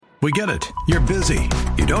We get it. You're busy.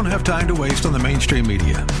 You don't have time to waste on the mainstream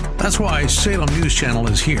media. That's why Salem News Channel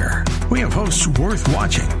is here. We have hosts worth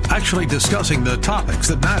watching, actually discussing the topics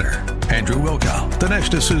that matter. Andrew Wilkow,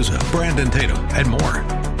 Dinesh D'Souza, Brandon Tatum, and more.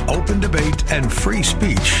 Open debate and free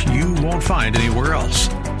speech you won't find anywhere else.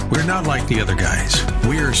 We're not like the other guys.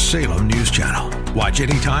 We're Salem News Channel. Watch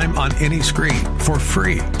anytime on any screen for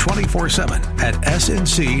free 24/7 at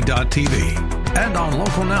snc.tv and on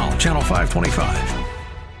Local Now, Channel 525.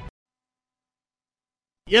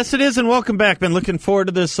 Yes, it is, and welcome back. Been looking forward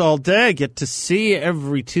to this all day. I get to see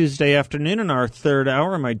every Tuesday afternoon in our third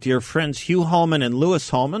hour my dear friends Hugh Hallman and Louis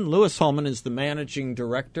Hallman. Louis Hallman is the managing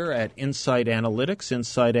director at Insight Analytics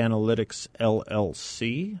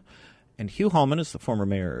LLC. And Hugh Hallman is the former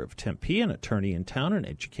mayor of Tempe, an attorney in town, an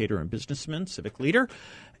educator and businessman, civic leader.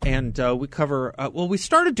 And we cover we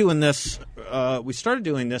started doing this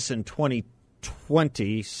in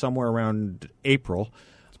 2020, somewhere around April.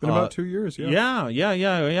 Been about 2 years, yeah.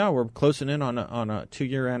 Yeah. We're closing in on a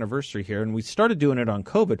 2-year anniversary here, and we started doing it on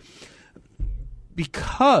COVID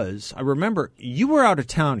because I remember you were out of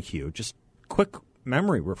town, Hugh. Just quick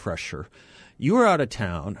memory refresher. You were out of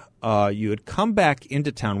town. You had come back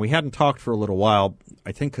into town. We hadn't talked for a little while,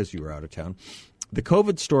 I think because you were out of town. The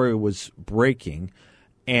COVID story was breaking,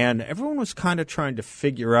 and everyone was kind of trying to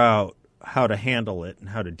figure out how to handle it and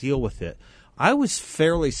how to deal with it. I was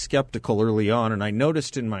fairly skeptical early on, and I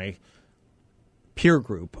noticed in my peer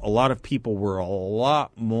group a lot of people were a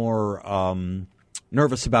lot more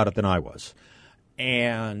nervous about it than I was.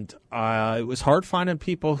 And it was hard finding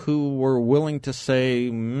people who were willing to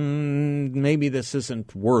say, maybe this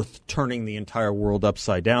isn't worth turning the entire world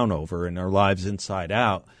upside down over and our lives inside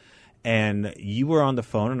out. And you were on the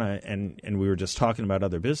phone, and we were just talking about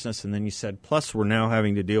other business, and then you said, plus we're now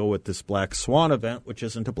having to deal with this Black Swan event, which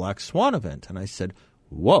isn't a Black Swan event. And I said,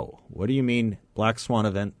 whoa, what do you mean Black Swan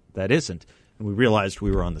event that isn't? And we realized we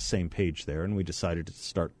were on the same page there, and we decided to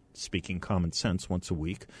start speaking common sense once a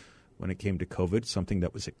week when it came to COVID, something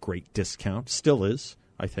that was at great discount, still is,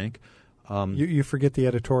 I think. You forget the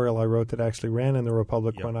editorial I wrote that actually ran in the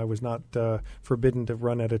Republic when I was not forbidden to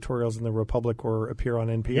run editorials in the Republic or appear on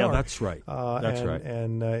NPR. Yeah, that's right.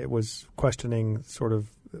 And it was questioning sort of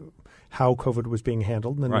how COVID was being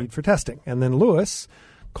handled and the need for testing. And then Lewis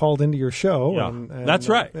called into your show. Yeah, and that's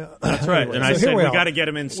right. That's right. Anyway, and I said we got to get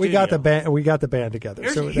him in studio. We got the band together.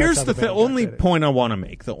 Here's the only point I want to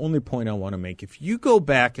make. The only point I want to make. If you go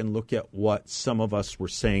back and look at what some of us were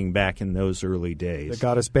saying back in those early days, that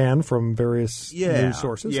got us banned from various news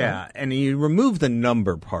sources. Yeah, and you remove the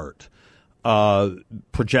number part.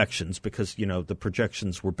 Projections, because the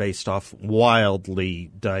projections were based off wildly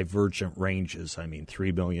divergent ranges. I mean,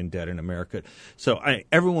 3 million dead in America. So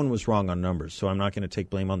everyone was wrong on numbers, so I'm not going to take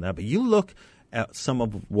blame on that. But you look at some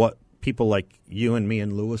of what people like you and me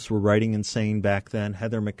and Lewis were writing and saying back then,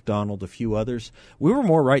 Heather McDonald, a few others, we were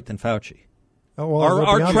more right than Fauci.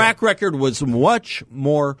 Our track record was much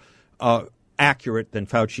more accurate than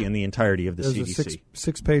Fauci and the entirety of the CDC. There's a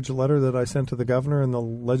six-page letter that I sent to the governor and the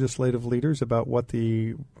legislative leaders about what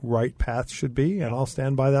the right path should be, and I'll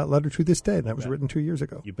stand by that letter to this day. That was written 2 years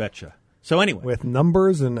ago. You betcha. So anyway. With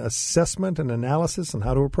numbers and assessment and analysis and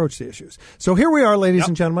how to approach the issues. So here we are, ladies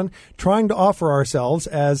and gentlemen, trying to offer ourselves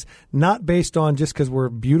as not based on just because we're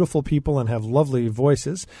beautiful people and have lovely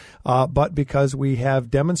voices, but because we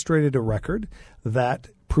have demonstrated a record that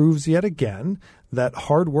proves yet again that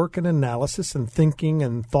hard work and analysis and thinking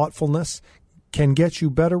and thoughtfulness can get you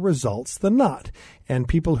better results than not. And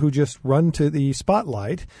people who just run to the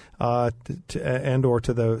spotlight or to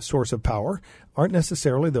the source of power aren't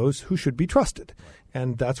necessarily those who should be trusted.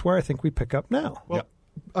 And that's where I think we pick up now. Well,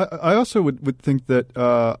 I also would think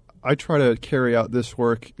that I try to carry out this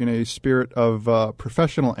work in a spirit of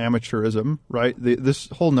professional amateurism, right? This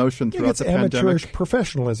whole notion throughout the pandemic. Amateurish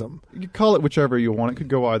professionalism. You call it whichever you want. It could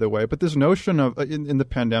go either way. But this notion of in the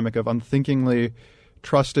pandemic of unthinkingly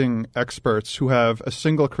trusting experts who have a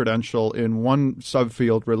single credential in one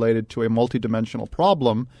subfield related to a multidimensional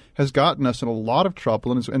problem has gotten us in a lot of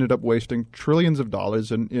trouble and has ended up wasting trillions of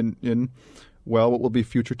dollars in what will be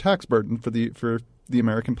future tax burden for the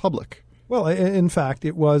American public. Well, in fact,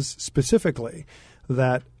 it was specifically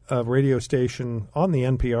that a radio station on the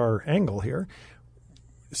NPR angle here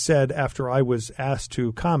said, after I was asked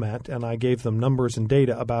to comment and I gave them numbers and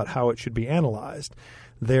data about how it should be analyzed,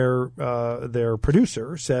 their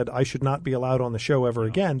producer said I should not be allowed on the show ever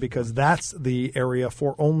again because that's the area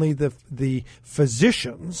for only the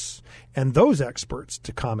physicians and those experts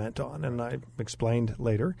to comment on. And I explained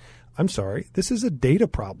later, I'm sorry, this is a data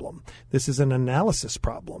problem. This is an analysis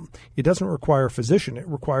problem. It doesn't require a physician. It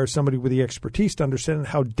requires somebody with the expertise to understand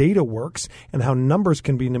how data works and how numbers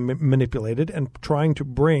can be manipulated, and trying to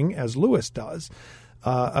bring, as Lewis does,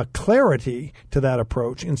 a clarity to that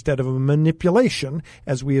approach instead of a manipulation,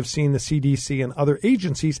 as we have seen the CDC and other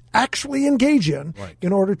agencies actually engage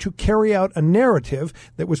in order to carry out a narrative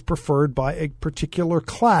that was preferred by a particular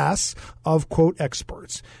class of, quote,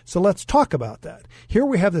 experts. So let's talk about that. Here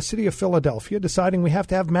we have the city of Philadelphia deciding we have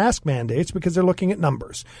to have mask mandates because they're looking at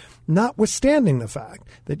numbers, notwithstanding the fact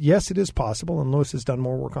that, yes, it is possible, and Lewis has done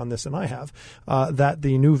more work on this than I have, that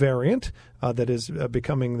the new variant that is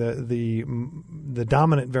becoming the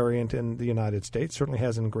dominant variant in the United States, certainly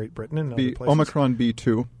has in Great Britain and other places. Omicron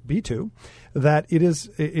B2, that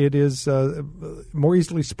it is more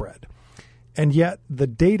easily spread. And yet the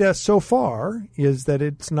data so far is that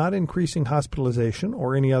it's not increasing hospitalization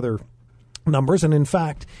or any other numbers. And in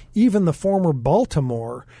fact, even the former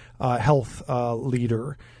Baltimore health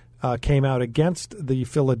leader came out against the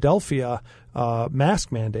Philadelphia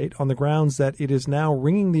mask mandate on the grounds that it is now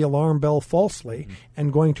ringing the alarm bell falsely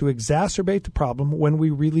and going to exacerbate the problem when we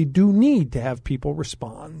really do need to have people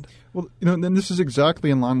respond. Well, then this is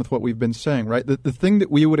exactly in line with what we've been saying, right? The thing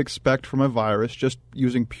that we would expect from a virus, just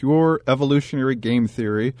using pure evolutionary game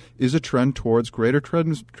theory, is a trend towards greater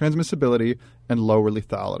transmissibility and lower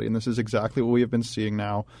lethality. And this is exactly what we have been seeing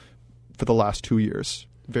now for the last 2 years.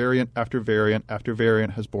 Variant after variant after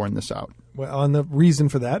variant has borne this out. Well, and the reason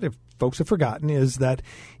for that, if folks have forgotten, is that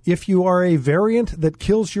if you are a variant that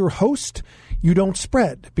kills your host, you don't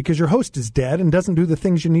spread because your host is dead and doesn't do the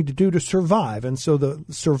things you need to do to survive. And so the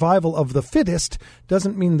survival of the fittest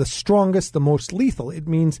doesn't mean the strongest, the most lethal. It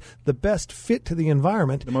means the best fit to the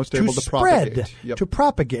environment, the most to able to spread, propagate. Yep. to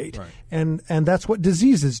propagate. Right. And that's what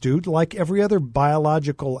diseases do, like every other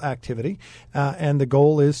biological activity. And the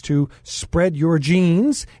goal is to spread your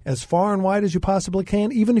genes as far and wide as you possibly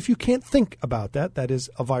can, even if you can't think about that. That is,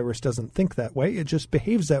 a virus doesn't think that way. It just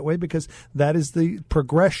behaves that way because that is the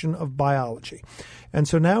progression of biology. And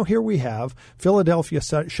so now here we have Philadelphia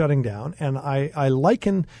shutting down, and I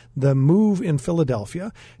liken the move in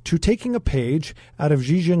Philadelphia to taking a page out of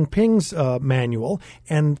Xi Jinping's manual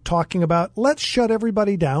and talking about, let's shut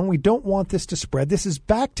everybody down. We don't want this to spread. This is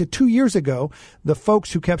back to 2 years ago, the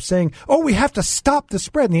folks who kept saying, oh, we have to stop the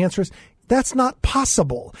spread. And the answer is, that's not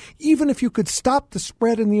possible. Even if you could stop the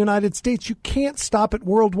spread in the United States, you can't stop it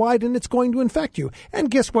worldwide, and it's going to infect you.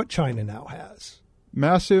 And guess what China now has?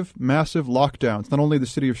 Massive lockdowns. Not only the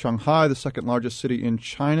city of Shanghai, the second largest city in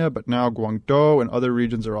China, but now Guangdong and other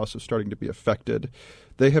regions are also starting to be affected.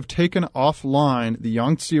 They have taken offline the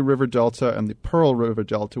Yangtze River Delta and the Pearl River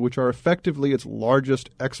Delta, which are effectively its largest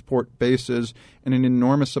export bases and an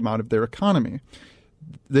enormous amount of their economy.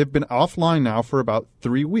 They've been offline now for about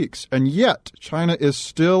 3 weeks, and yet China is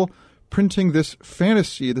still printing this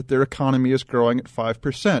fantasy that their economy is growing at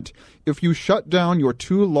 5%. If you shut down your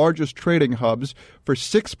two largest trading hubs for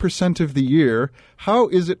 6% of the year, how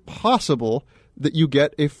is it possible that you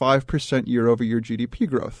get a 5% year-over-year GDP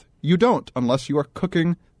growth? You don't, unless you are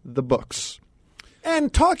cooking the books.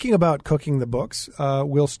 And talking about cooking the books,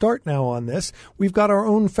 we'll start now on this. We've got our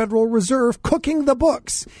own Federal Reserve cooking the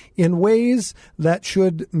books in ways that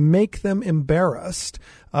should make them embarrassed.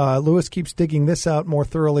 Lewis keeps digging this out more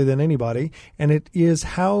thoroughly than anybody, and it is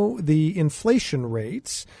how the inflation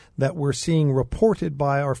rates that we're seeing reported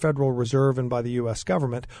by our Federal Reserve and by the U.S.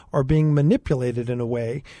 government are being manipulated in a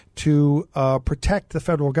way to protect the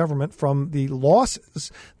federal government from the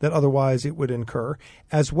losses that otherwise it would incur,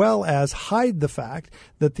 as well as hide the fact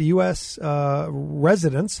that the U.S.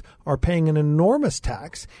 Residents are paying an enormous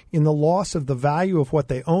tax in the loss of the value of what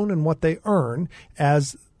they own and what they earn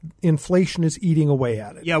as inflation is eating away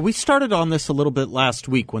at it. Yeah, we started on this a little bit last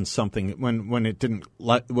week when it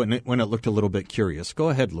looked a little bit curious. Go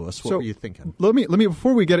ahead, Lewis. What were you thinking? Let me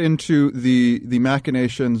before we get into the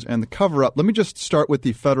machinations and the cover up, let me just start with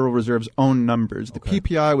the Federal Reserve's own numbers. The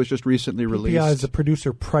PPI was just recently released. PPI is the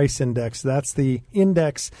Producer Price Index. That's the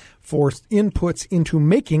index for inputs into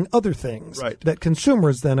making other things that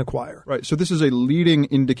consumers then acquire. Right. So this is a leading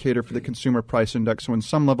indicator for the Consumer Price Index. So in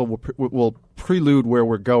some level will prelude where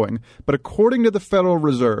we're going. But according to the Federal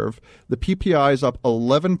Reserve, the PPI is up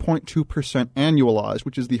 11.2% annualized,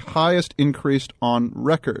 which is the highest increase on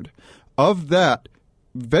record. Of that,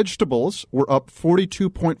 vegetables were up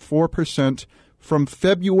 42.4% from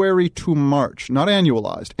February to March, not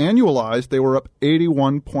annualized. Annualized, they were up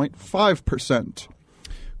 81.5%.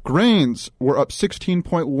 Grains were up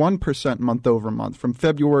 16.1% month over month. From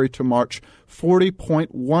February to March,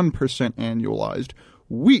 40.1% annualized.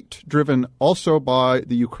 Wheat, driven also by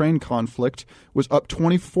the Ukraine conflict, was up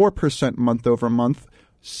 24% month over month,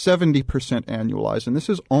 70% annualized. And this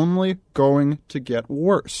is only going to get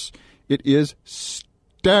worse. It is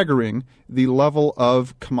staggering the level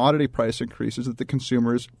of commodity price increases that the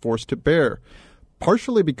consumer is forced to bear.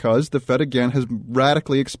 Partially because the Fed, again, has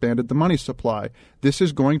radically expanded the money supply. This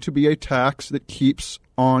is going to be a tax that keeps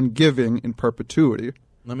on giving in perpetuity.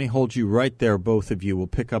 Let me hold you right there, both of you. We'll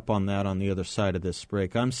pick up on that on the other side of this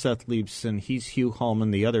break. I'm Seth Leibson. He's Hugh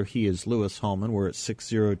Hallman. The other he is Lewis Hallman. We're at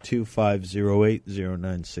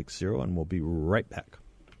 602-508-0960, and we'll be right back.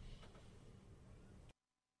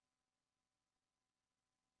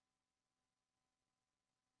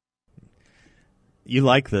 You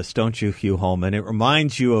like this, don't you, Hugh Hallman? It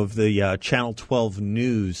reminds you of the Channel 12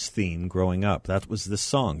 News theme growing up. That was this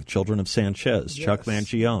song, Children of Sanchez, Yes, Chuck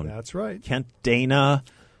Mangione. That's right. Kent Dana,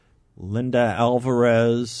 Linda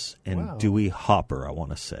Alvarez, and Wow. Dewey Hopper, I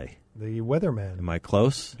want to say. The weatherman. Am I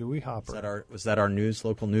close? Dewey Hopper. Was that our news,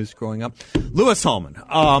 local news growing up? Lewis Hallman,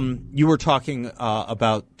 you were talking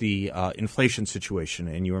about the inflation situation,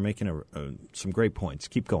 and you were making some great points.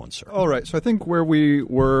 Keep going, sir. All right. So I think where we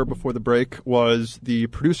were before the break was the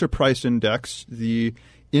producer price index, the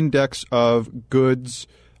index of goods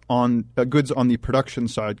on the production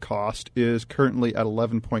side cost is currently at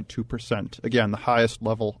 11.2%. Again, the highest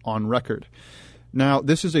level on record. Now,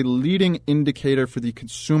 this is a leading indicator for the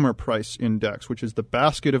consumer price index, which is the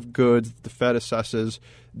basket of goods that the Fed assesses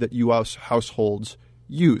that U.S. households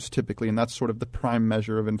use typically, and that's sort of the prime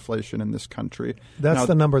measure of inflation in this country. That's now,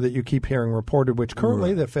 the number that you keep hearing reported, which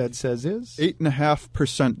currently the Fed says is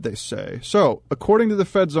 8.5%, they say. So, according to the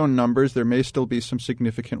Fed's own numbers, there may still be some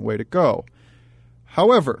significant way to go.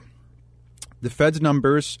 However, the Fed's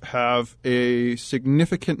numbers have a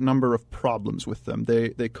significant number of problems with them.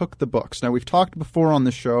 They cook the books. Now, we've talked before on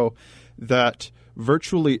the show that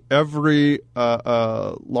virtually every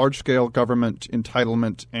large-scale government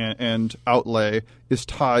entitlement and outlay is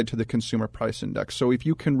tied to the consumer price index. So if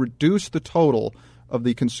you can reduce the total of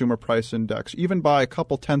the consumer price index, even by a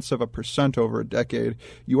couple tenths of a percent over a decade,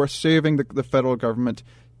 you are saving the federal government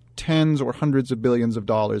tens or hundreds of billions of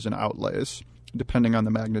dollars in outlays, depending on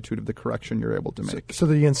the magnitude of the correction you're able to make. So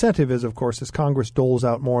the incentive is, of course, as Congress doles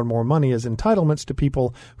out more and more money as entitlements to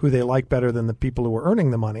people who they like better than the people who are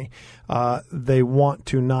earning the money, they want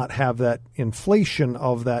to not have that inflation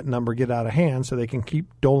of that number get out of hand so they can keep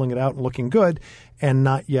doling it out and looking good and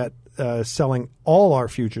not yet selling all our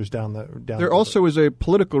futures down the There also is a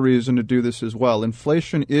political reason to do this as well.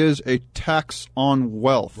 Inflation is a tax on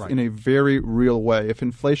wealth in a very real way. If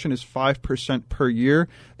inflation is 5% per year,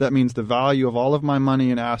 that means the value of all of my money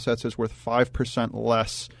and assets is worth 5%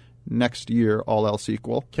 less next year, all else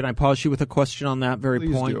equal. Can I pause you with a question on that very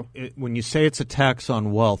Please point? do. When you say it's a tax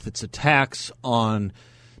on wealth, it's a tax on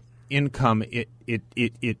income. It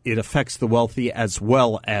affects the wealthy as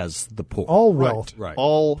well as the poor. all wealth. Right.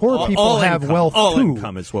 Poor people have income. wealth all too.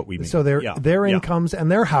 income is what we mean. So their incomes and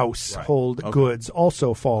their household Okay. goods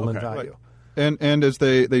also fall in Okay. value. And as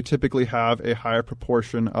they typically have a higher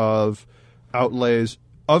proportion of outlays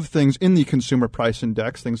of things in the consumer price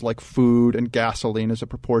index, things like food and gasoline as a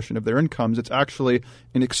proportion of their incomes, it's actually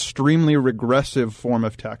an extremely regressive form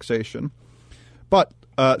of taxation. But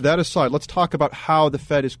that aside, let's talk about how the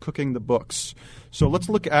Fed is cooking the books. So let's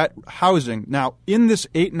look at housing. Now, in this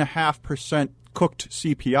 8.5% cooked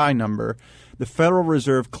CPI number, the Federal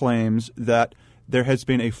Reserve claims that there has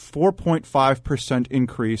been a 4.5%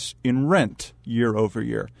 increase in rent year over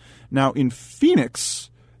year. Now, in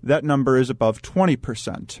Phoenix, that number is above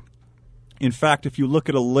 20%. In fact, if you look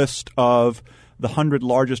at a list of the 100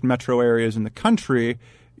 largest metro areas in the country,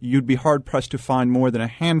 you'd be hard-pressed to find more than a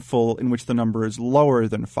handful in which the number is lower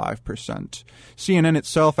than 5%. CNN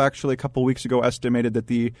itself actually a couple weeks ago estimated that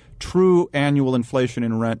the true annual inflation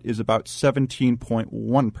in rent is about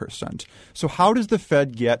 17.1%. So how does the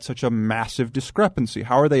Fed get such a massive discrepancy?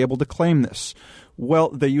 How are they able to claim this? Well,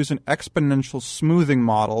 they use an exponential smoothing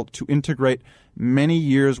model to integrate many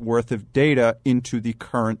years' worth of data into the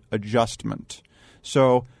current adjustment.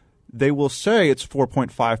 So they will say it's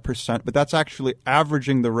 4.5%, but that's actually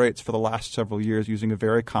averaging the rates for the last several years using a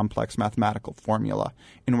very complex mathematical formula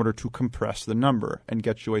in order to compress the number and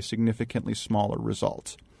get you a significantly smaller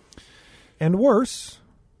result. And worse,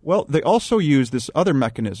 well, they also use this other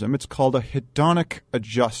mechanism. It's called a hedonic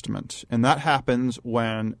adjustment, and that happens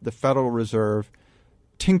when the Federal Reserve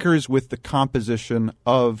tinkers with the composition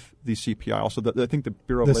of the CPI. Also, I think the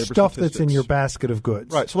Bureau of the Labor stuff Statistics. that's in your basket of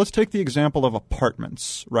goods. Right. So let's take the example of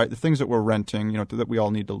apartments, right? The things that we're renting, that we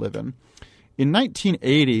all need to live in. In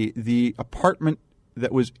 1980, the apartment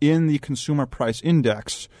that was in the Consumer Price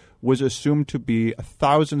Index was assumed to be a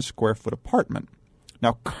 1,000 square foot apartment.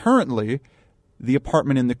 Now, currently, the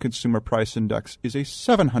apartment in the Consumer Price Index is a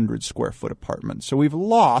 700 square foot apartment. So we've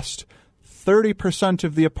lost 30%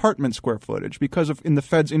 of the apartment square footage because of, in the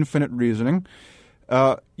Fed's infinite reasoning,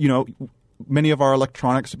 many of our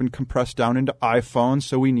electronics have been compressed down into iPhones,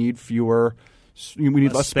 so we need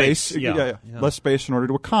less space. Yeah. Less space in order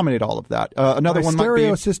to accommodate all of that. Another one might be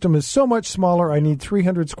stereo system is so much smaller. I need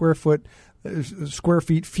 300 square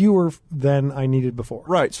feet fewer than I needed before.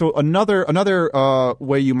 Right. So another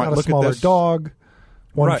way you might Got look a smaller at this. dog.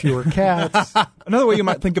 One Right. fewer cats. Another way you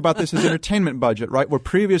might think about this is entertainment budget, right? Where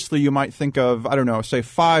previously you might think of, say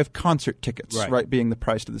 5 concert tickets, right, being the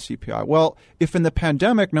price of the CPI. Well, if in the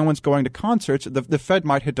pandemic no one's going to concerts, the Fed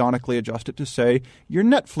might hedonically adjust it to say your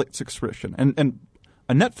Netflix subscription. And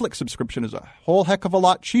a Netflix subscription is a whole heck of a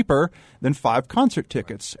lot cheaper than 5 concert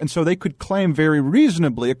tickets. And so they could claim very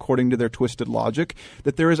reasonably, according to their twisted logic,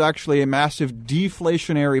 that there is actually a massive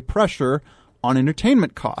deflationary pressure on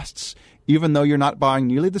entertainment costs, even though you're not buying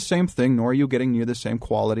nearly the same thing, nor are you getting near the same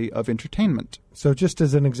quality of entertainment. So just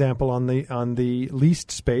as an example, on the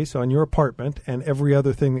leased space on your apartment and every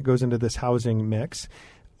other thing that goes into this housing mix,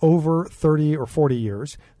 over 30 or 40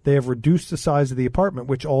 years, they have reduced the size of the apartment,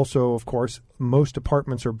 which also, of course, most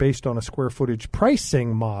apartments are based on a square footage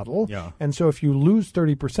pricing model. Yeah. And so if you lose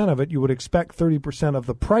 30% of it, you would expect 30% of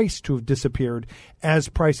the price to have disappeared as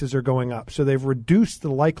prices are going up. So they've reduced the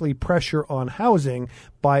likely pressure on housing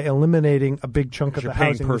by eliminating a big chunk of the housing.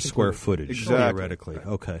 You're paying per square footage, Exactly. theoretically.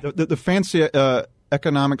 Okay. The fancy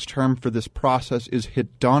economics term for this process is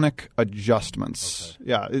hedonic adjustments. Okay.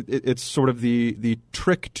 Yeah, it's sort of the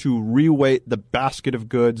trick to reweight the basket of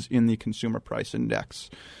goods in the Consumer Price Index.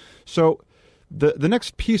 So the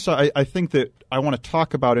next piece I think that I want to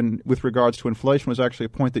talk about with regards to inflation was actually a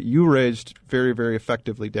point that you raised very, very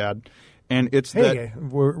effectively, Dad. And it's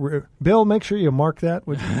Bill, make sure you mark that,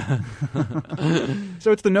 would you?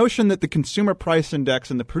 So it's the notion that the Consumer Price Index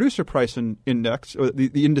and the Producer Price Index, or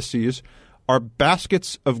the indices, are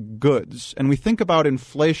baskets of goods. And we think about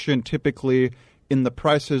inflation typically in the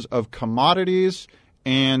prices of commodities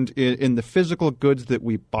and in the physical goods that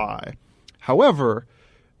we buy. However,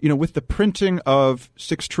 with the printing of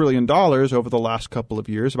 $6 trillion over the last couple of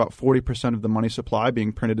years, about 40% of the money supply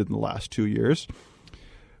being printed in the last 2 years,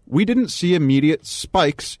 we didn't see immediate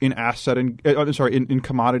spikes in in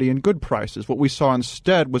commodity and good prices. What we saw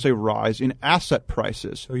instead was a rise in asset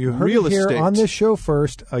prices. So you heard it here on this show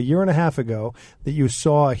first, a year and a half ago, that you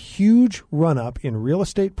saw a huge run-up in real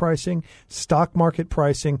estate pricing, stock market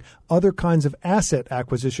pricing, other kinds of asset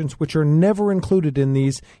acquisitions, which are never included in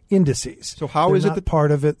these indices. So how is it that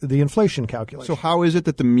part of the inflation calculation? So how is it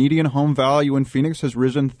that the median home value in Phoenix has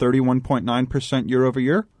risen 31.9% year over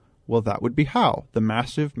year? Well, that would be how. The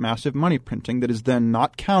massive, massive money printing that is then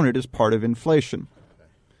not counted as part of inflation.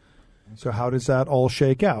 So how does that all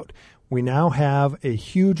shake out? We now have a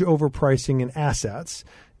huge overpricing in assets,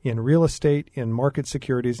 in real estate, in market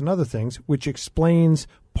securities, and other things, which explains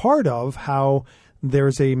part of how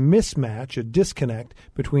there's a mismatch, a disconnect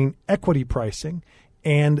between equity pricing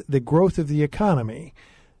and the growth of the economy.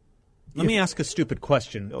 Let me ask a stupid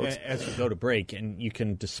question as we go to break, and you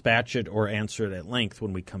can dispatch it or answer it at length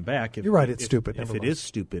when we come back. You're right, it's stupid. If it is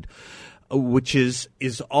stupid, which is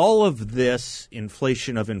all of this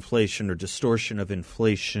inflation of inflation or distortion of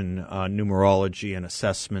inflation numerology and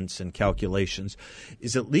assessments and calculations,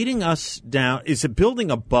 is it leading us down? Is it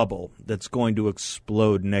building a bubble that's going to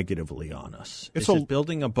explode negatively on us? Is it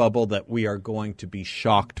building a bubble that we are going to be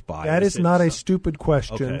shocked by? That is not a stupid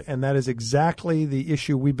question, okay. And that is exactly the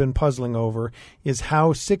issue we've been puzzling over, is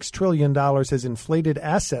how $6 trillion has inflated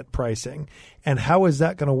asset pricing, and how is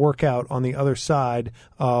that going to work out on the other side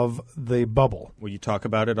of the bubble? Will you talk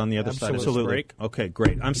about it on the other side of this Absolutely. break? Okay,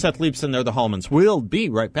 great. I'm Seth Leibson. They're the Hallmans. We'll be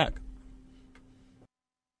right back.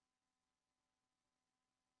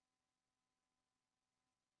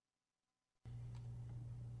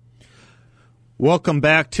 Welcome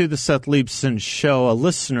back to the Seth Leibson Show. A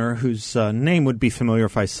listener whose name would be familiar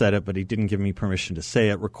if I said it, but he didn't give me permission to say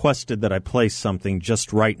it, requested that I play something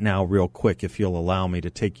just right now real quick, if you'll allow me to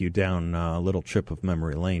take you down a little trip of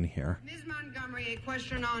memory lane here. Ms. Montgomery, a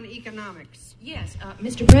question on economics. Yes,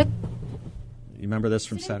 Mr. President. You remember this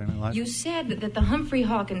from Saturday Night Live? You said that the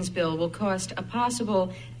Humphrey-Hawkins bill will cost a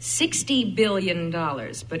possible $60 billion.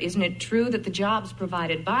 But isn't it true that the jobs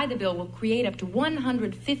provided by the bill will create up to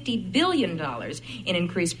 $150 billion in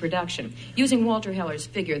increased production? Using Walter Heller's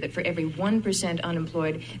figure that for every 1%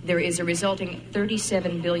 unemployed, there is a resulting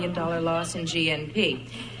 $37 billion loss in GNP.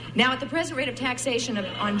 Now, at the present rate of taxation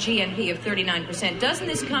on GNP of 39%, doesn't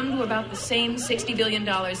this come to about the same $60 billion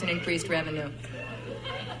in increased revenue?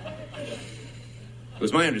 It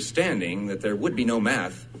was my understanding that there would be no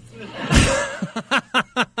math.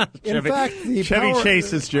 In fact, the Chevy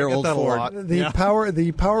Chase is Gerald Ford. The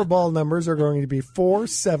Powerball numbers are going to be 4,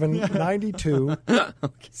 7, 92,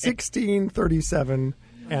 16, 37,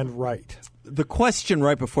 and right. The question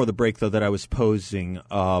right before the break, though, that I was posing,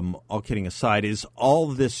 all kidding aside, is all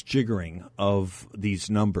this jiggering of these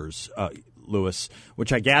numbers, Lewis,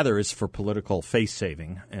 which I gather is for political face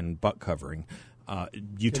saving and butt covering.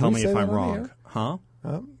 You tell me if I'm wrong. Huh?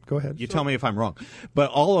 Go ahead. You tell me if I'm wrong. But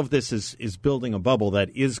all of this is building a bubble that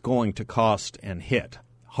is going to cost and hit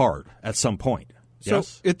hard at some point. So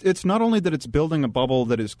yes? it's not only that it's building a bubble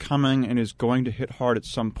that is coming and is going to hit hard at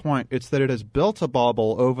some point, it's that it has built a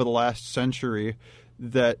bubble over the last century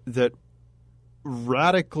that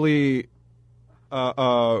radically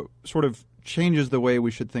sort of changes the way we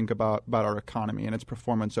should think about our economy and its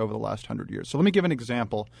performance over the last 100 years. So let me give an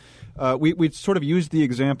example. We sort of used the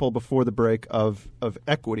example before the break of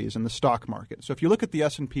equities in the stock market. So if you look at the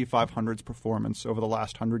S&P 500's performance over the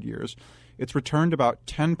last 100 years, it's returned about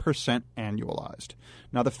 10% annualized.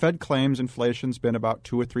 Now, the Fed claims inflation's been about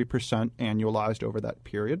 2 or 3% annualized over that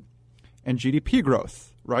period. And GDP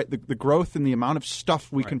growth, right? The growth in the amount of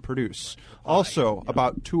stuff we can produce, also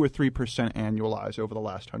about 2 or 3% annualized over the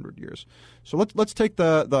last 100 years. So let's take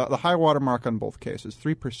the high water mark on both cases,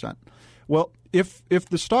 3%. Well, if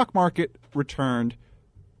the stock market returned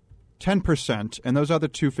 10% and those other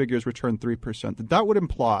two figures returned 3%, that would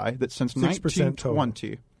imply that since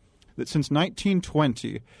 1920,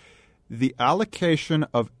 the allocation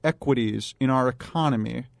of equities in our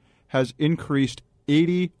economy has increased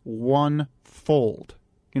 81-fold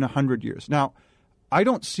in 100 years. Now, I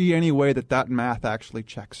don't see any way that math actually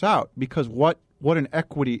checks out, because what an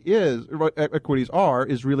equity is, what equities are,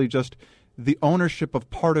 is really just the ownership of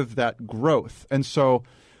part of that growth. And so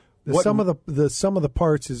the sum of the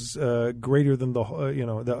parts is greater than the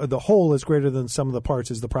whole is greater than sum of the parts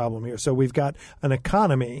is the problem here. So we've got an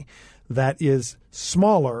economy that is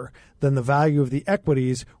smaller than the value of the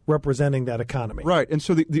equities representing that economy. Right. And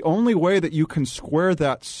so the only way that you can square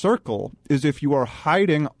that circle is if you are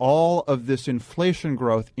hiding all of this inflation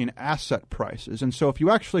growth in asset prices. And so if you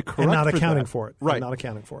actually correct and not for accounting that, for it. right. And not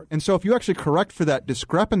accounting for it. And so if you actually correct for that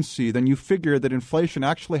discrepancy, then you figure that inflation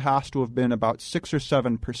actually has to have been about 6 or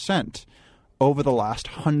 7% over the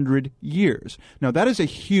last 100 years. Now, that is a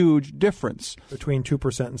huge difference. Between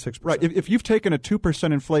 2% and 6%. Right. If you've taken a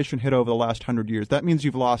 2% inflation hit over the last 100 years, that means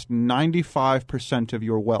you've lost 95% of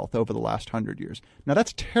your wealth over the last 100 years. Now,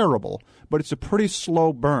 that's terrible, but it's a pretty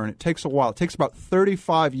slow burn. It takes a while. It takes about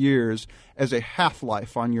 35 years as a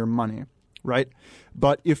half-life on your money, right?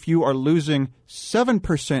 But if you are losing 7%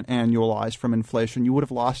 annualized from inflation, you would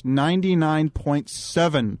have lost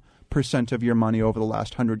 99.7% of your money over the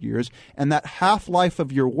last 100 years, and that half-life of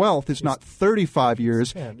your wealth is not 35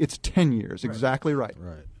 years, it's 10 years. Right. Exactly right.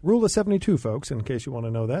 Rule of 72, folks, in case you want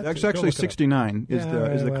to know that. That's actually 69 is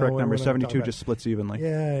the correct number. 72 just splits evenly.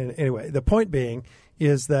 Yeah, anyway, the point being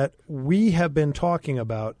is that we have been talking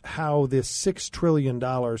about how this $6 trillion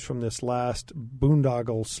from this last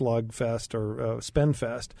boondoggle slugfest or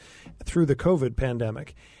spendfest through the COVID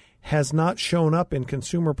pandemic has not shown up in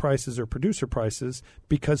consumer prices or producer prices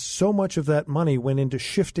because so much of that money went into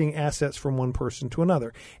shifting assets from one person to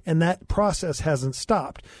another. And that process hasn't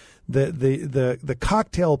stopped. The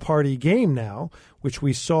cocktail party game now, which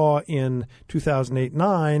we saw in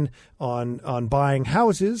 2008-9 on buying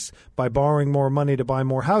houses by borrowing more money to buy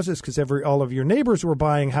more houses because all of your neighbors were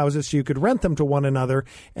buying houses so you could rent them to one another,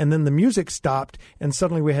 and then the music stopped and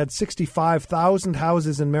suddenly we had 65,000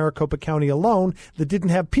 houses in Maricopa County alone that didn't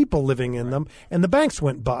have people living in them, and the banks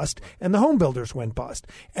went bust and the home builders went bust.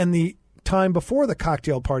 And the time before the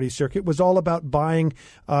cocktail party circuit was all about buying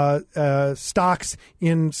stocks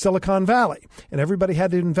in Silicon Valley, and everybody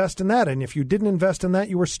had to invest in that. And if you didn't invest in that,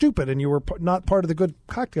 you were stupid and you were not part of the good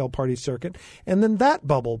cocktail party circuit. And then that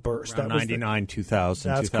bubble burst. Around 99,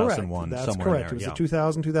 2000, that's 2001. Correct. That's somewhere correct. in there. It was the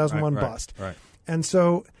 2000, 2001 bust. Right. And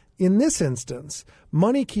so in this instance,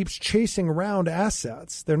 money keeps chasing around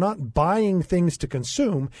assets. They're not buying things to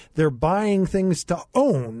consume. They're buying things to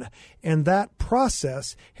own. And that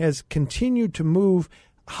process has continued to move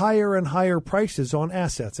higher and higher prices on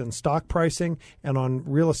assets and stock pricing and on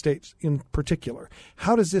real estate in particular.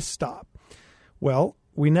 How does this stop? Well,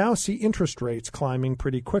 we now see interest rates climbing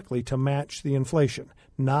pretty quickly to match the inflation.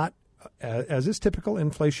 Not, as is typical,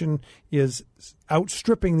 inflation is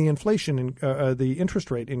outstripping the the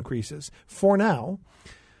interest rate increases for now.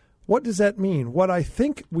 What does that mean? What I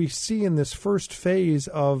think we see in this first phase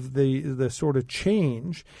of the sort of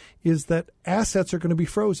change is that assets are going to be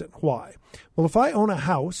frozen. Why? Well, if I own a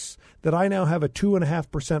house that I now have a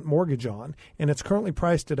 2.5% mortgage on, and it's currently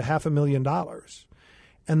priced at $500,000,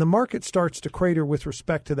 and the market starts to crater with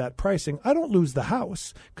respect to that pricing, I don't lose the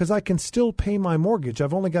house because I can still pay my mortgage.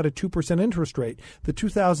 I've only got a 2% interest rate. The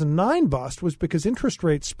 2009 bust was because interest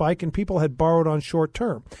rates spike and people had borrowed on short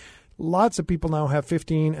term. Lots of people now have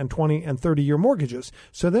 15 and 20 and 30-year mortgages,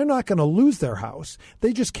 so they're not going to lose their house.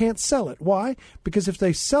 They just can't sell it. Why? Because if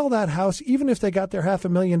they sell that house, even if they got their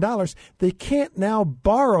 $500,000, they can't now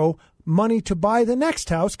borrow money to buy the next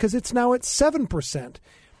house because it's now at 7%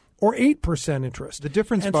 or 8% interest. The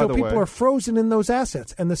difference, and by so the people way, are frozen in those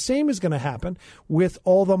assets. And the same is going to happen with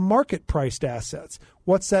all the market-priced assets.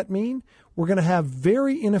 What's that mean? We're going to have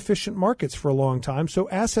very inefficient markets for a long time, so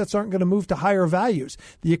assets aren't going to move to higher values.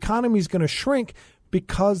 The economy is going to shrink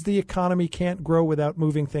because the economy can't grow without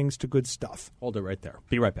moving things to good stuff. Hold it right there.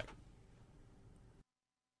 Be right back.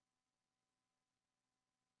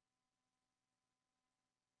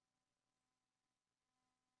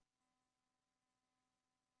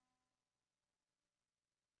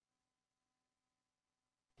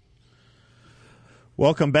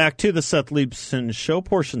 Welcome back to the Seth Leibson Show,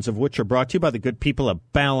 portions of which are brought to you by the good people at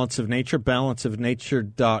Balance of Nature,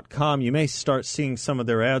 balanceofnature.com. You may start seeing some of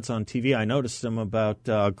their ads on TV. I noticed them about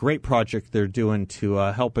a great project they're doing to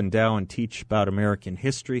help endow and teach about American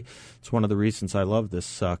history. It's one of the reasons I love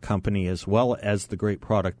this company, as well as the great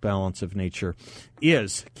product Balance of Nature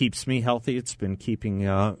is. Keeps me healthy. It's been keeping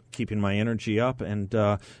my energy up and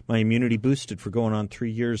my immunity boosted for going on 3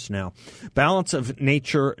 years now.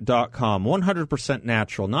 Balanceofnature.com, 100%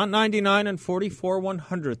 natural, not 99 and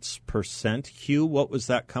 44/100%. Hugh, what was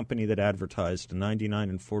that company that advertised 99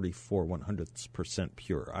 and 44/100%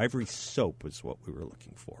 pure? Ivory Soap is what we were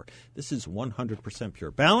looking for. This is 100%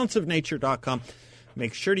 pure. Balanceofnature.com.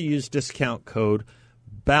 Make sure to use discount code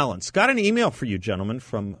BALANCE. Got an email for you, gentlemen,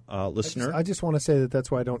 from a listener. I just want to say that's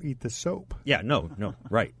why I don't eat the soap. Yeah, no,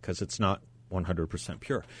 right, because it's not 100%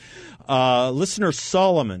 pure. Listener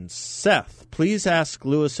Solomon, Seth, please ask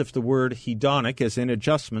Lewis if the word hedonic, as in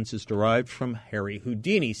adjustments, is derived from Harry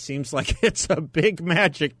Houdini. Seems like it's a big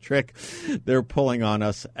magic trick they're pulling on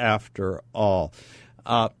us after all.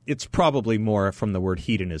 It's probably more from the word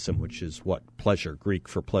hedonism, which is what? Pleasure, Greek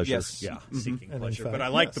for pleasure. Yes. Yeah, seeking pleasure. fact, But I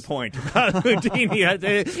like the point about Houdini.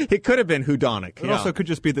 It could have been Houdonic. It also could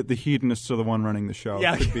just be that the hedonists are the one running the show.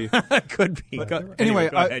 Yeah, could be. could be. Anyway,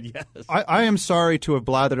 go ahead, yes. I am sorry to have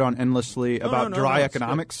blathered on endlessly about dry it's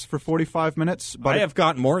economics for 45 minutes. But I have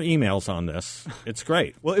gotten more emails on this. It's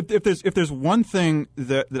great. Well, if there's one thing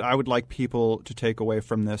that I would like people to take away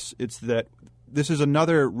from this, it's that this is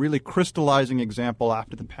another really crystallizing example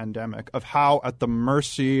after the pandemic of how at the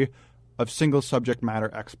mercy of single subject matter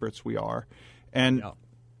experts we are. And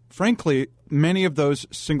frankly, many of those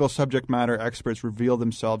single subject matter experts reveal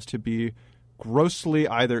themselves to be grossly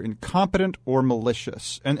either incompetent or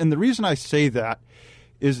malicious. And the reason I say that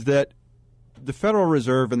is that the Federal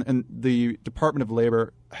Reserve and the Department of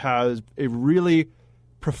Labor has a really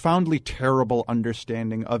profoundly terrible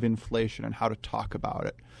understanding of inflation and how to talk about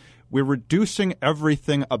it. We're reducing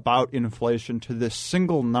everything about inflation to this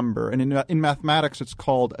single number. And in mathematics, it's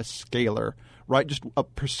called a scalar, right? Just a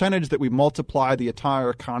percentage that we multiply the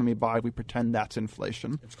entire economy by. We pretend that's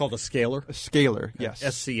inflation. It's called a scalar? A scalar, yes.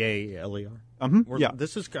 SCALER. Yeah. I'm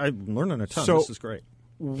learning a ton. So, this is great.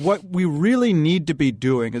 What we really need to be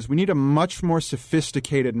doing is we need a much more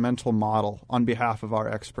sophisticated mental model on behalf of our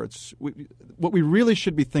experts. What we really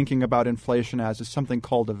should be thinking about inflation as is something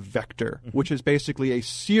called a vector, which is basically a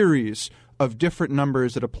series of different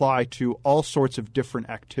numbers that apply to all sorts of different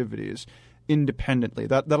activities independently.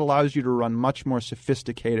 That allows you to run much more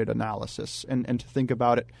sophisticated analysis and to think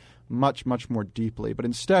about it much, much more deeply. But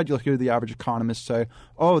instead, you'll hear the average economist say,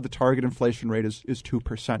 oh, the target inflation rate is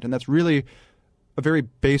 2%. And that's really a very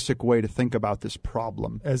basic way to think about this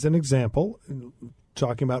problem. As an example,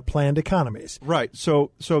 talking about planned economies. Right.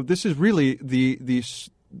 So this is really the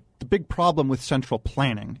the big problem with central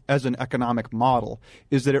planning as an economic model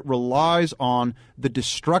is that it relies on the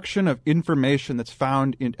destruction of information that's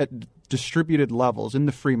found at distributed levels in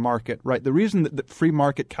the free market, right? The reason that free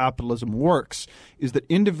market capitalism works is that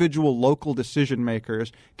individual local decision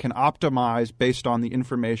makers can optimize based on the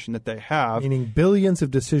information that they have. Meaning billions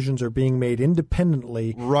of decisions are being made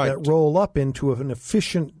independently that roll up into an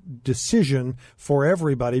efficient decision for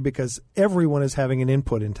everybody because everyone is having an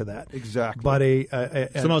input into that. Exactly. But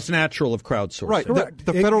it's the most natural of crowdsourcing. Right.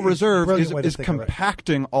 The Federal Reserve is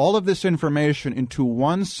compacting all of this information into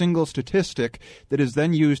one single statistic that is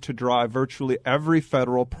then used to drive virtually every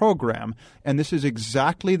federal program. And this is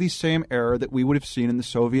exactly the same error that we would have seen in the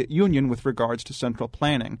Soviet Union with regards to central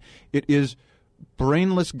planning. It is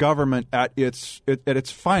brainless government at its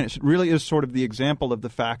finest. It really is sort of the example of the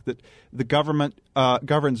fact that the government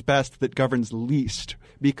governs best that governs least,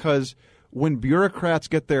 because when bureaucrats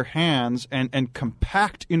get their hands and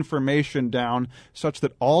compact information down such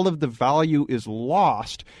that all of the value is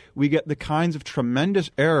lost, we get the kinds of tremendous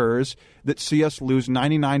errors that see us lose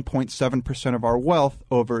 99.7% of our wealth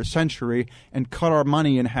over a century and cut our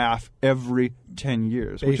money in half every 10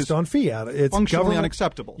 years. Based on fiat. It's functionally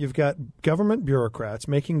unacceptable. You've got government bureaucrats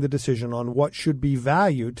making the decision on what should be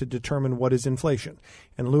valued to determine what is inflation.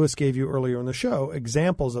 And Lewis gave you earlier in the show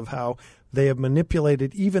examples of how they have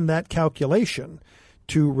manipulated even that calculation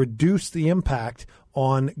to reduce the impact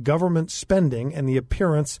on government spending and the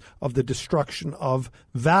appearance of the destruction of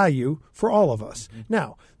value for all of us. Mm-hmm.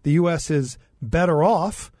 Now, the U.S. is better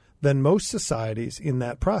off than most societies in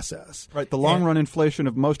that process. Right. The long-run inflation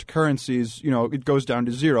of most currencies, it goes down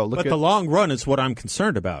to zero. But the long run is what I'm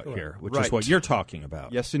concerned about here, which is what you're talking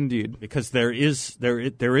about. Yes, indeed. Because there is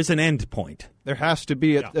an end point. There has to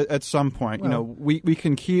be at some point. Well, we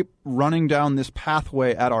can keep running down this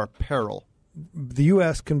pathway at our peril. The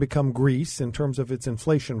U.S. can become Greece in terms of its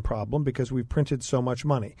inflation problem because we've printed so much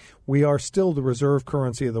money. We are still the reserve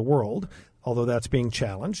currency of the world, although that's being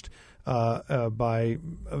challenged by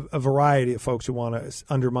a variety of folks who want to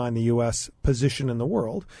undermine the U.S. position in the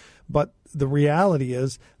world. But the reality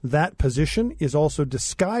is that position is also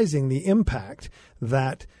disguising the impact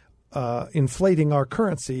that inflating our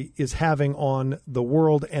currency is having on the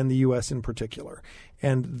world and the U.S. in particular.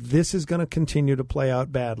 And this is going to continue to play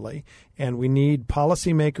out badly. And we need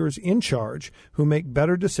policymakers in charge who make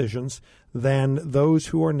better decisions than those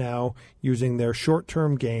who are now using their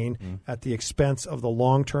short-term gain at the expense of the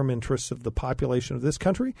long-term interests of the population of this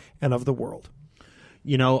country and of the world.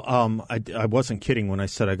 I wasn't kidding when I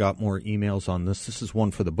said I got more emails on this. This is one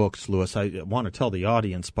for the books, Lewis. I want to tell the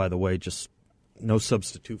audience, by the way, just no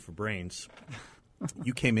substitute for brains.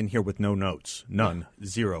 You came in here with no notes. None.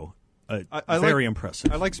 Zero. Very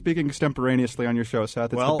impressive. I like speaking extemporaneously on your show,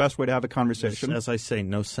 Seth. It's the best way to have a conversation. As I say,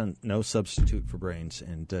 no substitute for brains,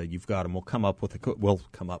 and you've got them. We'll come back with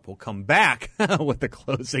the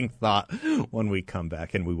closing thought when we come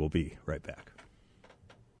back, and we will be right back.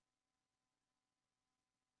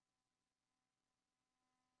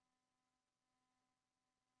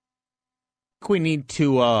 We need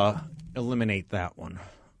to eliminate that one.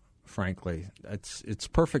 Frankly, it's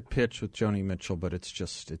perfect pitch with Joni Mitchell, but it's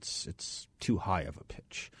too high of a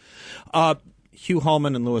pitch. Hugh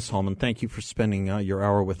Hallman and Lewis Hallman, thank you for spending your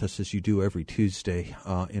hour with us as you do every Tuesday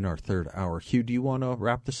in our third hour. Hugh, do you want to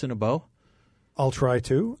wrap this in a bow? I'll try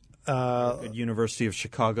to. A University of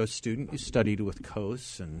Chicago student, you studied with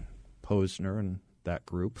Coase and Posner and that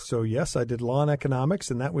group. So, yes, I did law and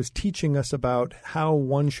economics, and that was teaching us about how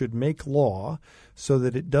one should make law so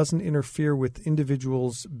that it doesn't interfere with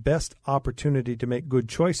individuals' best opportunity to make good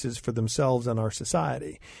choices for themselves and our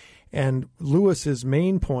society. And Lewis's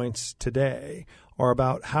main points today are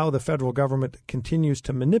about how the federal government continues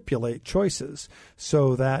to manipulate choices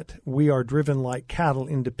so that we are driven like cattle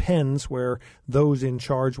into pens where those in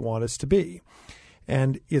charge want us to be.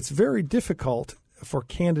 And it's very difficult for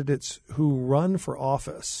candidates who run for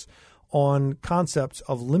office on concepts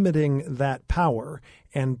of limiting that power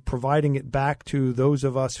and providing it back to those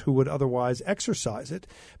of us who would otherwise exercise it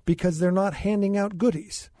because they're not handing out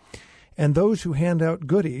goodies. And those who hand out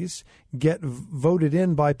goodies get voted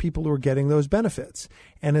in by people who are getting those benefits.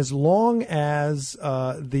 And as long as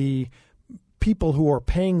the people who are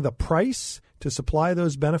paying the price to supply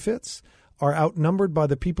those benefits are outnumbered by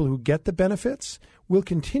the people who get the benefits, we'll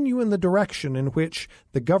continue in the direction in which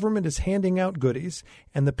the government is handing out goodies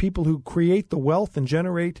and the people who create the wealth and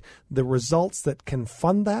generate the results that can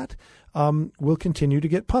fund that will continue to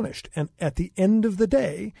get punished. And at the end of the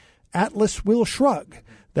day, Atlas will shrug.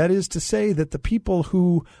 That is to say that the people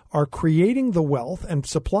who are creating the wealth and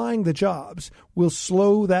supplying the jobs will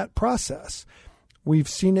slow that process. We've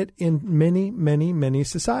seen it in many, many, many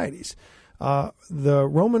societies. The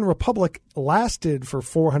Roman Republic lasted for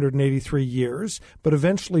 483 years, but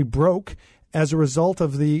eventually broke as a result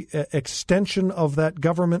of the extension of that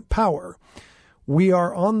government power. We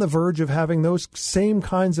are on the verge of having those same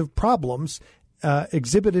kinds of problems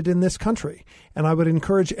exhibited in this country. And I would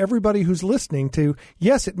encourage everybody who's listening to,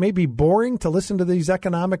 yes, it may be boring to listen to these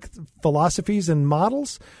economic philosophies and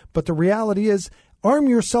models, but the reality is arm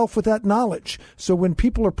yourself with that knowledge. So when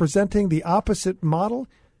people are presenting the opposite model,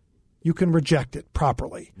 you can reject it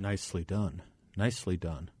properly. Nicely done. Nicely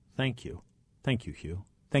done. Thank you. Thank you, Hugh.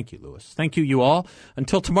 Thank you, Louis. Thank you, you all.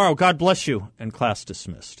 Until tomorrow, God bless you, and class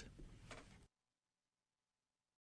dismissed.